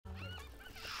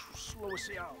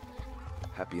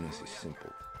Happiness is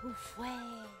simple.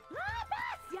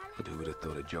 But who would have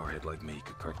thought a jarhead like me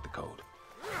could crack the code?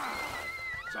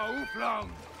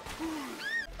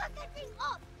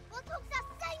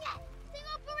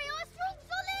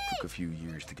 Took a few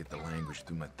years to get the language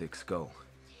through my thick skull.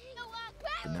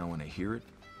 But now when I hear it,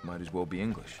 might as well be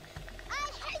English.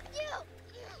 I hate you!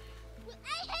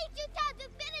 I hate you down to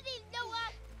infinity,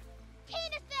 Noah!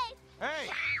 Penis face! Hey!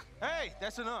 Hey,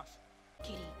 that's enough.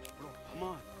 Kitty. Bro, come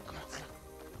on.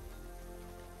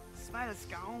 Smile,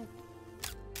 Scout.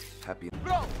 Happy.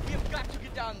 Bro, we have got to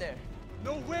get down there.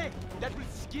 No way! That will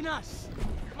skin us.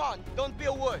 Come on, don't be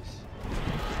a wuss.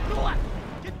 Noah!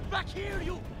 Get back here,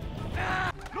 you!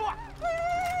 Noah!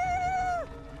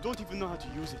 You don't even know how to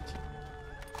use it.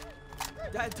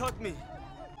 Dad taught me.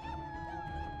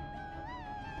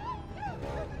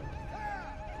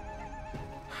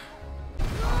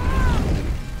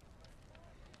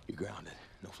 You're grounded.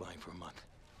 No flying for a month.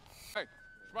 Hey,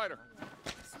 Spider.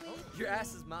 Sweet. Your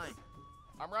ass is mine.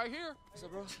 I'm right here. So,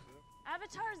 bro.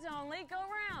 Avatars only, go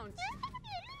round.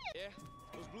 Yeah,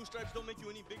 those blue stripes don't make you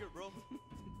any bigger, bro.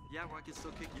 Yeah, well, I can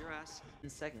still kick your ass in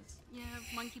seconds. Yeah,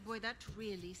 monkey boy, that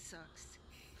really sucks.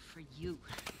 For you.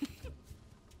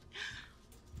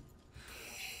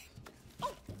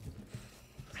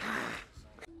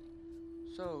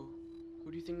 So,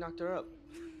 who do you think knocked her up?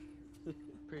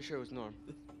 Pretty sure it was Norm.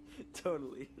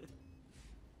 Totally.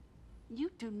 You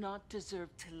do not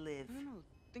deserve to live. No,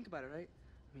 think about it, right?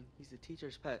 I mean, he's the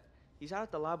teacher's pet. He's out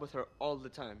at the lab with her all the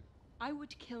time. I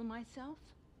would kill myself.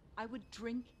 I would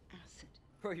drink acid.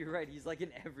 Bro, you're right. He's like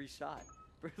in every shot.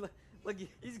 Bro, look,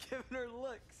 he's giving her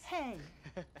looks. Hey.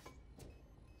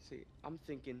 See, I'm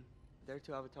thinking their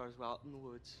two avatars were out in the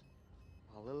woods,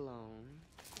 all alone.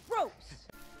 Gross.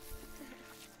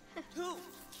 Dude,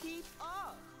 keep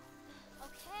up.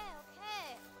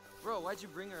 Okay. Bro, why'd you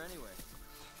bring her anyway?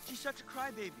 She's such a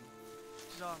crybaby.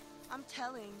 So, I'm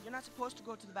telling, you're not supposed to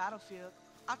go to the battlefield.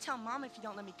 I'll tell Mom if you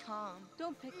don't let me come.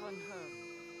 Don't pick on her.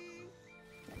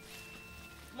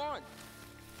 Come on.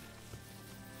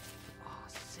 Oh,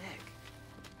 sick.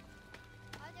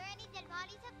 Are there any dead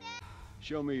bodies up there?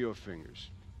 Show me your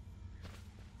fingers.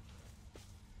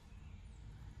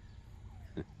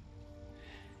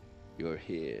 You're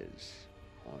his,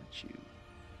 aren't you?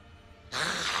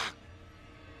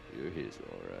 You're his,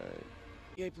 all right.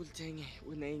 Jeg burde tænke,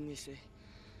 uden at egentlig se,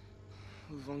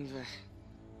 hvor vunget var.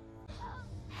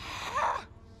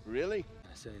 Really?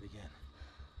 I say it again.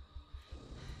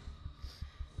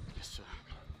 Yes, sir.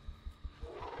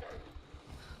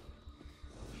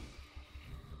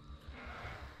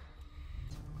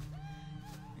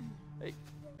 Hey.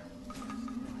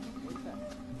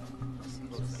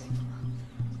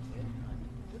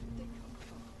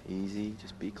 Easy,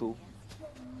 just be cool.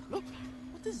 Look,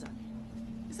 what is that?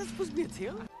 Is that supposed to be a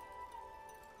tail?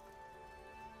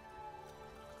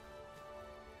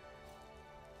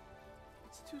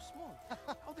 It's too small.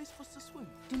 How are they supposed to swim?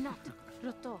 Do not.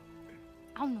 Roto.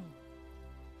 Anu.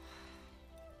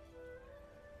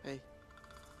 Hey.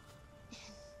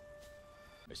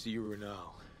 I see you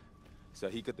now.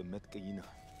 Sahika the Metkaina.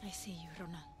 I see you,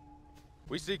 Ronald.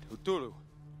 We seek Uturu.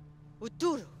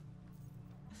 Uturu.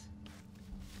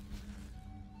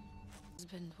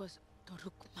 Husband was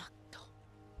Torukmakto.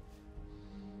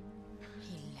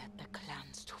 He led the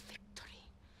clans to victory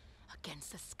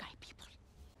against the Sky People.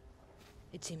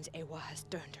 It seems Ewa has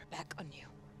turned her back on you.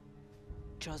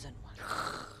 Chosen one.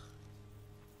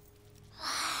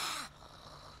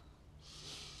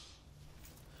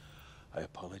 I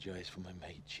apologize for my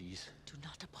mate. She's Do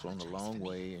not flown apologize a long for me.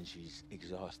 way and she's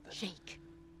exhausted. Shake.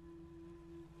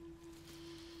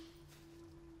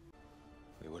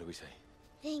 Wait, what do we say?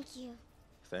 Thank you.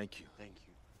 Thank you. Thank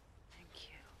you. Thank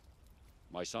you.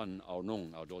 My son, our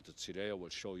Nong, our daughter Tsireya, will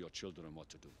show your children what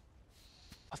to do.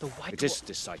 Are the white It is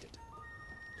decided.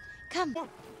 Come.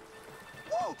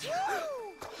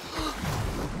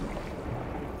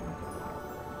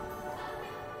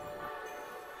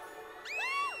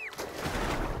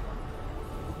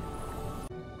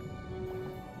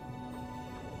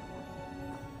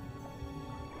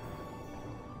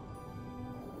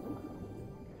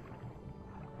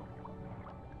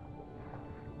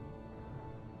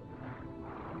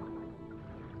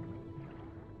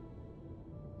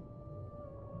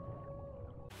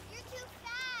 You're too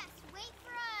fast. Wait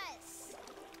for us.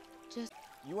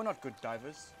 You are not good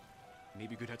divers.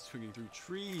 Maybe good at swinging through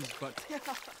trees, but...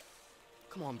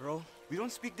 Come on, bro. We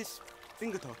don't speak this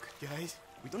finger talk, guys.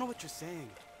 We don't know what you're saying.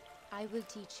 I will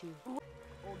teach you.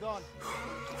 Hold on.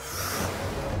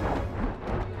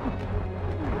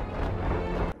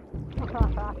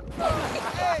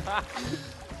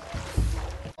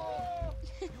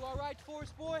 all right,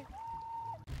 Forest Boy?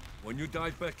 When you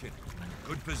dive back in,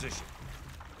 good position.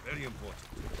 Very important.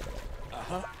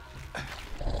 I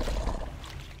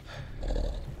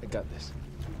got this.